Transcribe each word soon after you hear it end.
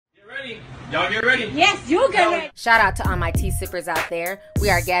Y'all get ready? Yes, you get ready. Shout out to all my tea sippers out there. We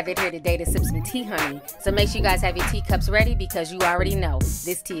are gathered here today to sip some tea, honey. So make sure you guys have your teacups ready because you already know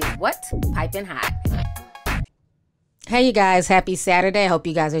this tea is what? Piping hot. Hey you guys, happy Saturday. I hope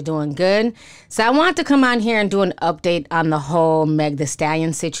you guys are doing good. So I want to come on here and do an update on the whole Meg Thee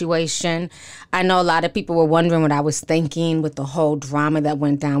Stallion situation. I know a lot of people were wondering what I was thinking with the whole drama that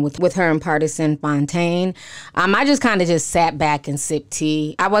went down with her and Pardison Fontaine. I just kind of sat back and sipped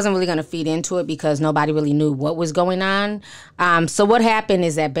tea. I wasn't really going to feed into it because nobody really knew what was going on. So what happened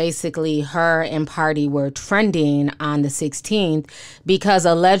is that basically her and Party were trending on the 16th because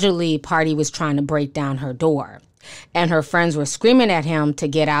allegedly Party was trying to break down her door. And her friends were screaming at him to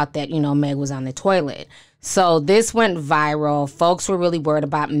get out that, Meg was on the toilet. So this went viral. Folks were really worried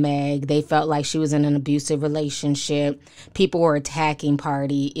about Meg. They felt like she was in an abusive relationship. People were attacking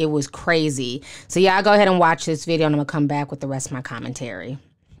Party. It was crazy. So y'all go ahead and watch this video and I'm going to come back with the rest of my commentary.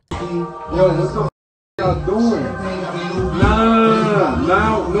 Yo, what the y'all doing?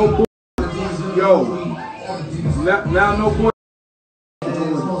 Nah, no boy. Yo, now no boy.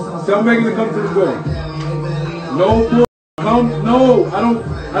 Tell Megan to come to the door. No, boy, come, no, I don't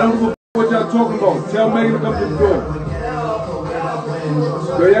give a what y'all talking about. Tell Megan to come to the door.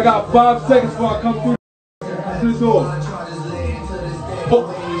 Yo, y'all got 5 seconds before I come through the door.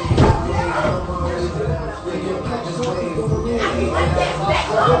 Oh.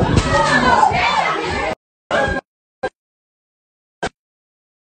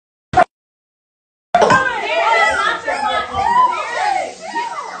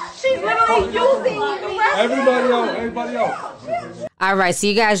 She's literally using Everybody else. All right, so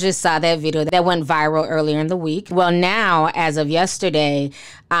you guys just saw that video that went viral earlier in the week. Well, now, as of yesterday,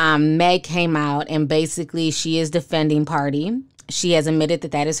 Meg came out and basically she is defending Party. She has admitted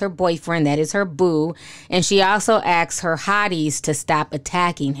that that is her boyfriend, that is her boo, and she also asks her hotties to stop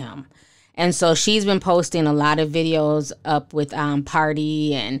attacking him. And so she's been posting a lot of videos up with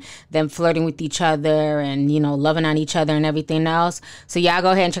Party and them flirting with each other and, loving on each other and everything else. So y'all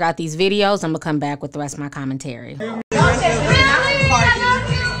go ahead and check out these videos. I'm going to come back with the rest of my commentary. Okay,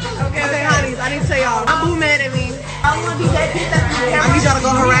 honeys, I need to tell y'all, my boo mad at me. I need y'all to go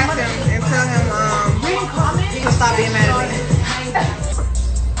harass him and tell him to stop being mad at me.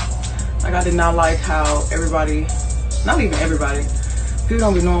 Like, I did not like how everybody, not even everybody, people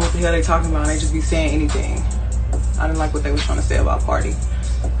don't be knowing what the hell they talking about. They just be saying anything. I didn't like what they was trying to say about Party.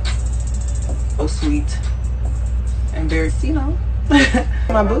 So sweet and very,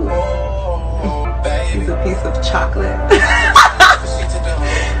 my boo. He's a piece of chocolate.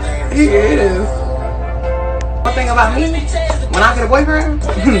 He is. One thing about me, when I get a boyfriend,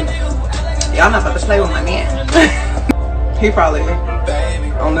 y'all not about to play with my man. He probably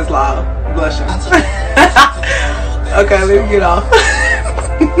on this live blushing. Okay, let's get off.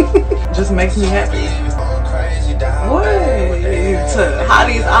 Just makes me happy. What?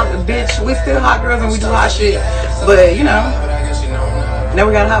 Hotties, bitch, we still hot girls and we do hot shit. But, now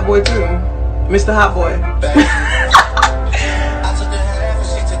we got a hot boy too. Mr. Hot Boy.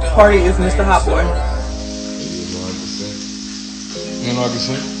 Party is Mr. Hot Boy. You know what I can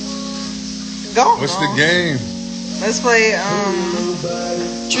say? Go. What's the game? Let's play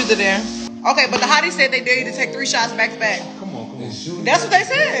Truth or Dare. Okay, but the hotties said they dare you to take 3 shots back to back. Come on. That's what they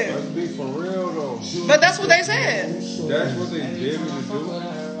said. Let's be for real though. But that's what they said. That's what they dared me to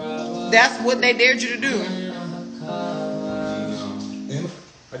do. That's what they dared you to do.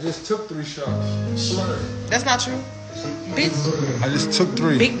 I just took 3 shots. That's not true. Bitch. I just took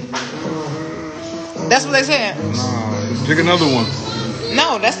 3. That's what they said. Nah, pick another one.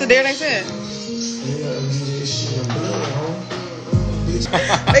 No, that's the dare they said.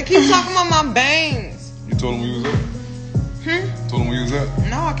 They keep talking about my bangs. You told them we was up? Told them we was up?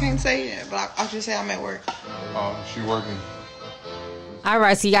 No, I can't say it, but I'll just say I'm at work. Oh, she working. All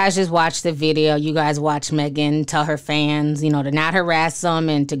right, so you guys just watched the video. You guys watch Megan tell her fans, to not harass them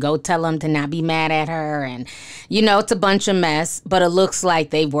and to go tell them to not be mad at her. And, it's a bunch of mess, but it looks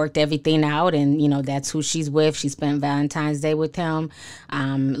like they've worked everything out. And, that's who she's with. She spent Valentine's Day with him.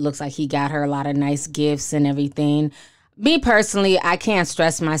 Looks like he got her a lot of nice gifts and everything. Me personally, I can't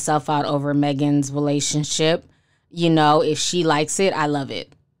stress myself out over Megan's relationship. If she likes it, I love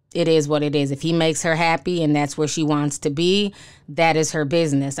it. It is what it is. If he makes her happy and that's where she wants to be, that is her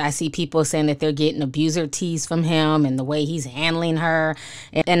business. I see people saying that they're getting abuser tease from him and the way he's handling her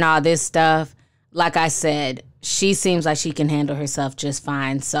and all this stuff. Like I said, she seems like she can handle herself just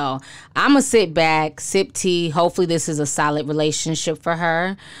fine. So I'm going to sit back, sip tea. Hopefully this is a solid relationship for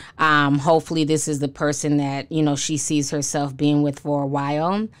her. Hopefully this is the person that, she sees herself being with for a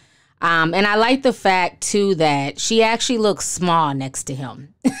while. And I like the fact, too, that she actually looks small next to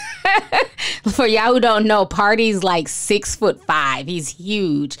him. For y'all who don't know, Party's like 6'5". He's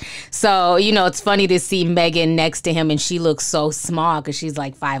huge. So, you know, it's funny to see Megan next to him and she looks so small because she's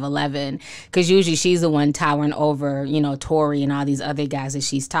like 5'11". Because usually she's the one towering over, you know, Tori and all these other guys that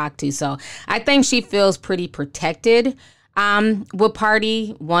she's talked to. So I think she feels pretty protected with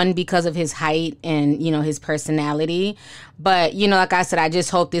Party, one, because of his height and, you know, his personality. But, you know, like I said, I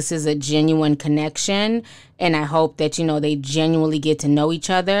just hope this is a genuine connection. And I hope that, you know, they genuinely get to know each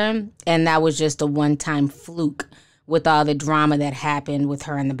other. And that was just a one-time fluke with all the drama that happened with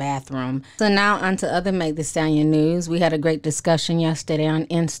her in the bathroom. So now on to other Meg Thee Stallion news. We had a great discussion yesterday on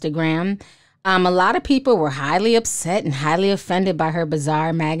Instagram. A lot of people were highly upset and highly offended by her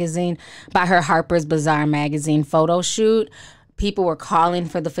Harper's Bazaar magazine photo shoot. People were calling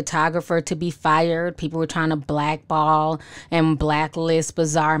for the photographer to be fired. People were trying to blackball and blacklist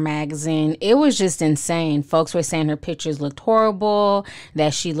Bazaar magazine. It was just insane. Folks were saying her pictures looked horrible,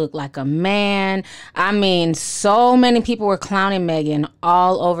 that she looked like a man. I mean, so many people were clowning Megan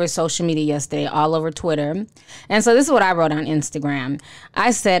all over social media yesterday, all over Twitter. And so this is what I wrote on Instagram.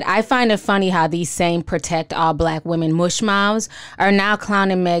 I said, I find it funny how these same protect all black women mushmouths are now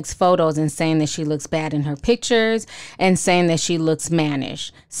clowning Meg's photos and saying that she looks bad in her pictures and saying that she looks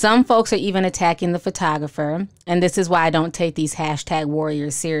mannish. Some folks are even attacking the photographer, and this is why I don't take these hashtag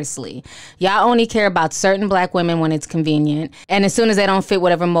warriors seriously. Y'all only care about certain black women when it's convenient, and as soon as they don't fit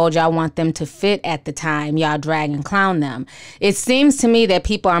whatever mold y'all want them to fit at the time, y'all drag and clown them. It seems to me that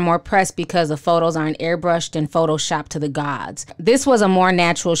people are more pressed because the photos aren't airbrushed and photoshopped to the gods. This was a more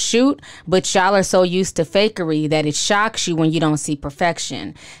natural shoot, but y'all are so used to fakery that it shocks you when you don't see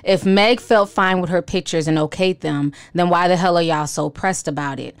perfection. If Meg felt fine with her pictures and okayed them, then why the hell are y'all so pressed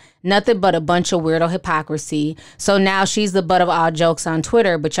about it? Nothing but a bunch of weirdo hypocrisy. So now she's the butt of all jokes on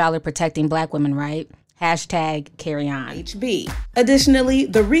Twitter, but y'all are protecting black women, right? Hashtag carry on. HB. Additionally,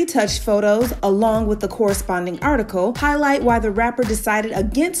 the retouched photos, along with the corresponding article, highlight why the rapper decided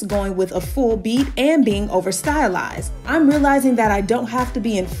against going with a full beat and being over stylized. I'm realizing that I don't have to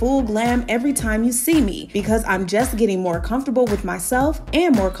be in full glam every time you see me, because I'm just getting more comfortable with myself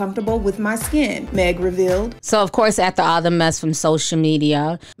and more comfortable with my skin, Meg revealed. So, of course, after all the mess from social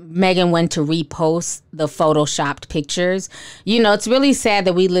media, Megan went to repost the photoshopped pictures. You know, it's really sad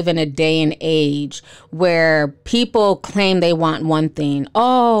that we live in a day and age where people claim they want one thing.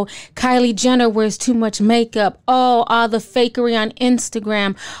 Oh, Kylie Jenner wears too much makeup. Oh, all the fakery on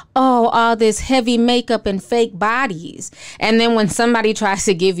Instagram. Oh, all this heavy makeup and fake bodies. And then when somebody tries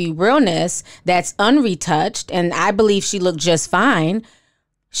to give you realness that's unretouched, and I believe she looked just fine,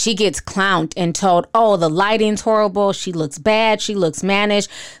 she gets clowned and told, oh, the lighting's horrible. She looks bad. She looks mannish.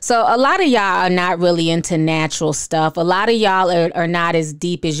 So a lot of y'all are not really into natural stuff. A lot of y'all are not as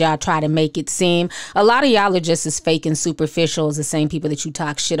deep as y'all try to make it seem. A lot of y'all are just as fake and superficial as the same people that you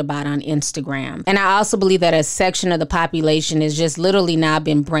talk shit about on Instagram. And I also believe that a section of the population is just literally now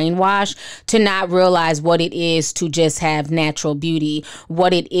been brainwashed to not realize what it is to just have natural beauty,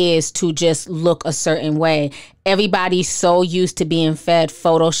 what it is to just look a certain way. Everybody's so used to being fed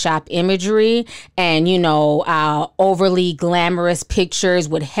Photoshop imagery and, you know, overly glamorous pictures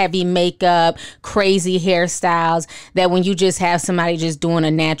with heavy makeup, crazy hairstyles, that when you just have somebody just doing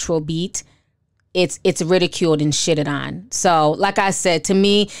a natural beat, it's ridiculed and shitted on. So, like I said, to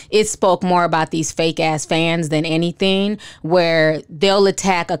me, it spoke more about these fake ass fans than anything, where they'll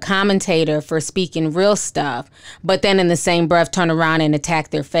attack a commentator for speaking real stuff, but then in the same breath turn around and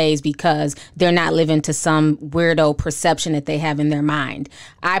attack their face because they're not living to some weirdo perception that they have in their mind.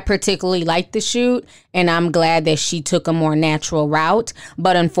 I particularly like the shoot, and I'm glad that she took a more natural route,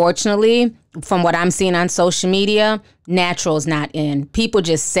 but unfortunately, from what I'm seeing on social media, natural's not in. People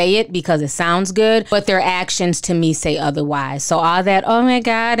just say it because it sounds good, but their actions to me say otherwise. So all that, oh my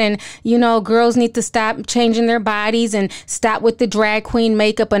God, and you know, girls need to stop changing their bodies and stop with the drag queen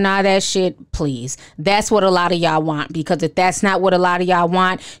makeup and all that shit, please. That's what a lot of y'all want, because if that's not what a lot of y'all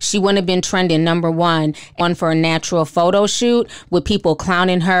want, she wouldn't have been trending #1 for a natural photo shoot with people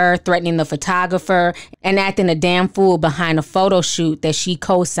clowning her, threatening the photographer, and acting a damn fool behind a photo shoot that she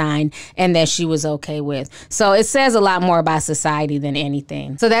co-signed and that she was okay with. So it says a lot more about society than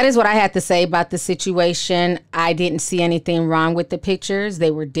anything. So that is what I had to say about the situation. I didn't see anything wrong with the pictures.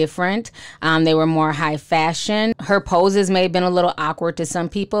 They were different. They were more high fashion. Her poses may have been a little awkward to some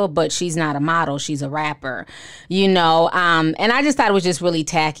people, but she's not a model. She's a rapper, you know. And I just thought it was just really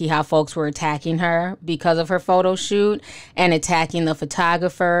tacky how folks were attacking her because of her photo shoot and attacking the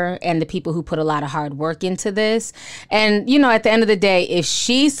photographer and the people who put a lot of hard work into this. And, you know, at the end of the day, if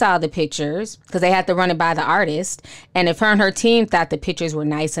she saw the pictures, because they had to run it by the artist, and if her and her team thought the pictures were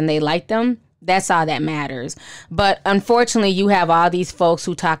nice and they liked them, That's all that matters. But unfortunately, you have all these folks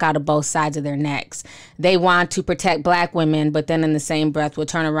who talk out of both sides of their necks. They want to protect black women, but then in the same breath will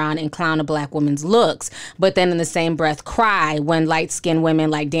turn around and clown a black woman's looks. But then in the same breath cry when light-skinned women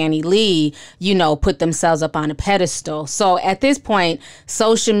like Danny Lee, you know, put themselves up on a pedestal. So at this point,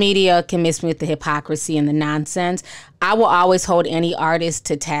 social media can miss me with the hypocrisy and the nonsense. I will always hold any artist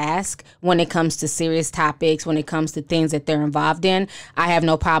to task when it comes to serious topics, when it comes to things that they're involved in. I have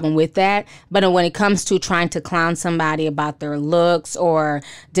no problem with that. But when it comes to trying to clown somebody about their looks or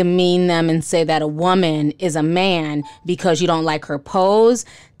demean them and say that a woman is a man because you don't like her pose,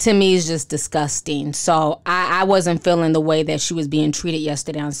 to me is just disgusting. So I wasn't feeling the way that she was being treated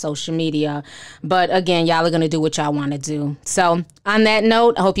yesterday on social media. But again, y'all are going to do what y'all want to do. So on that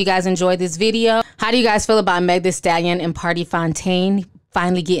note, I hope you guys enjoyed this video. How do you guys feel about Meg Thee Stallion and Party Fontaine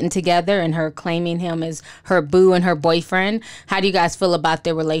finally getting together and her claiming him as her boo and her boyfriend? How do you guys feel about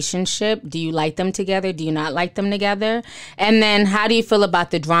their relationship? Do you like them together? Do you not like them together? And then how do you feel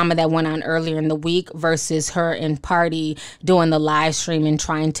about the drama that went on earlier in the week versus her and Party doing the live stream and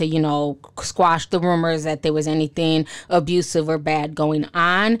trying to, you know, squash the rumors that there was anything abusive or bad going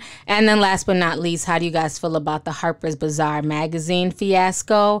on? And then last but not least, how do you guys feel about the Harper's Bazaar magazine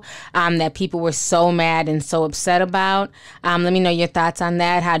fiasco that people were so mad and so upset about? Let me know your thoughts on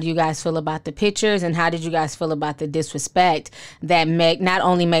that. How do you guys feel about the pictures, and how did you guys feel about the disrespect that not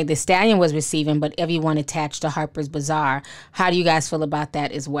only Meg Thee Stallion was receiving, but everyone attached to Harper's Bazaar? How do you guys feel about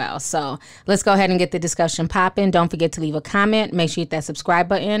that as well? So let's go ahead and get the discussion popping. Don't forget to leave a comment. Make sure you hit that subscribe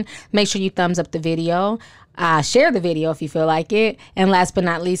button. Make sure you thumbs up the video. Share the video if you feel like it. And last but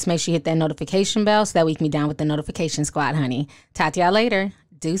not least, make sure you hit that notification bell so that we can be down with the notification squad, honey. Talk to y'all later.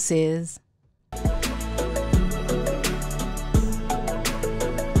 Deuces.